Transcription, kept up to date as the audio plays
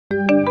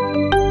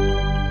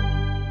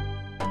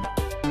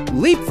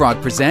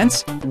LeapFrog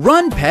presents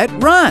Run Pet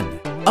Run!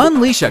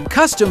 Unleash a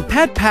custom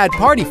pet pad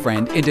party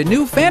friend into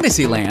new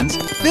fantasy lands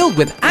filled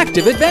with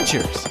active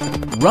adventures.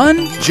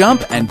 Run,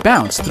 jump, and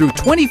bounce through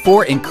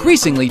 24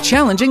 increasingly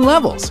challenging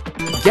levels,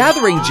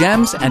 gathering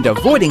gems and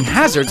avoiding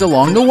hazards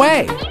along the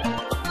way.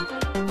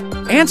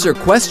 Answer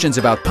questions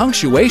about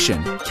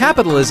punctuation,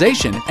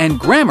 capitalization, and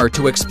grammar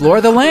to explore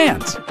the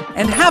lands,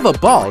 and have a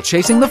ball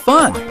chasing the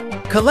fun.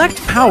 Collect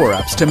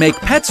power-ups to make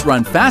pets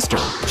run faster,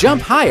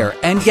 jump higher,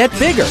 and get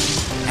bigger.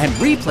 And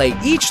replay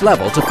each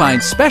level to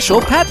find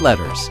special pet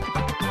letters.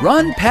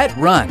 Run Pet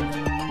Run,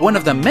 one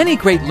of the many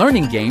great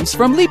learning games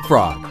from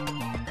LeapFrog.